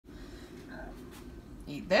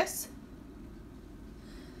eat this,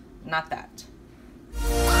 not that.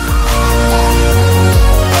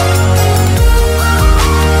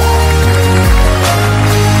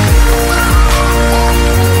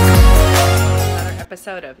 Another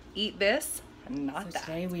episode of Eat This, Not That.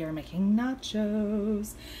 Today we are making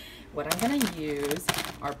nachos. What I'm gonna use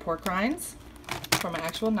are pork rinds for my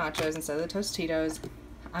actual nachos instead of the Tostitos.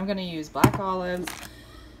 I'm gonna use black olives,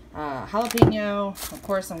 jalapeno. Of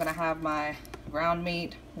course, I'm gonna have my ground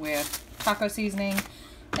meat with taco seasoning,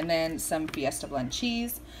 and then some Fiesta blend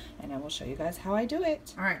cheese, and I will show you guys how I do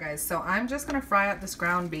it. All right, guys, so I'm just gonna fry up this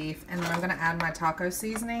ground beef, and then I'm gonna add my taco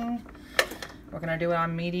seasoning. We're gonna do it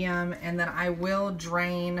on medium, and then I will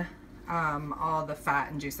drain all the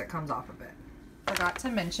fat and juice that comes off of it. Forgot to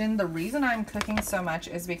mention, the reason I'm cooking so much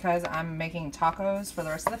is because I'm making tacos for the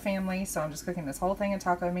rest of the family, so I'm just cooking this whole thing of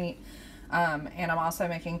taco meat, and I'm also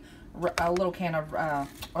making a little pan of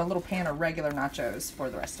regular nachos for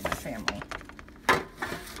the rest of my family.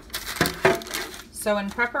 So in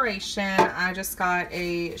preparation, I just got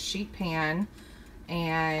a sheet pan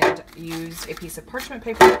and used a piece of parchment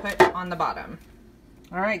paper to put on the bottom.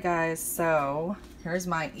 All right, guys, so here's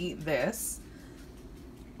my Eat This,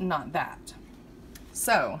 Not That.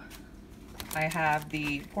 So I have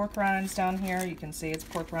the pork rinds down here. You can see it's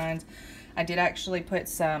pork rinds. I did actually put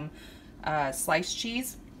some sliced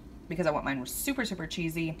cheese because I want mine super, super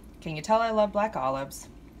cheesy. Can you tell I love black olives?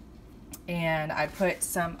 And I put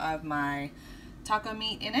some of my taco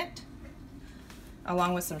meat in it,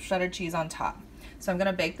 along with some shredded cheese on top. So I'm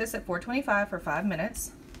gonna bake this at 425 for 5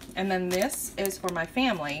 minutes. And then this is for my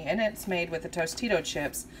family, and it's made with the Tostito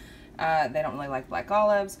chips. They don't really like black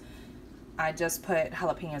olives. I just put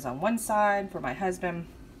jalapenos on one side for my husband.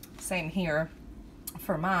 Same here.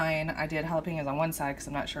 For mine, I did jalapenos on one side because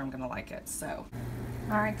I'm not sure I'm gonna like it. So,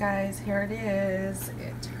 all right, guys, here it is.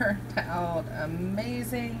 It turned out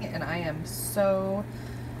amazing, and I am so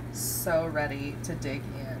ready to dig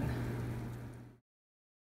in.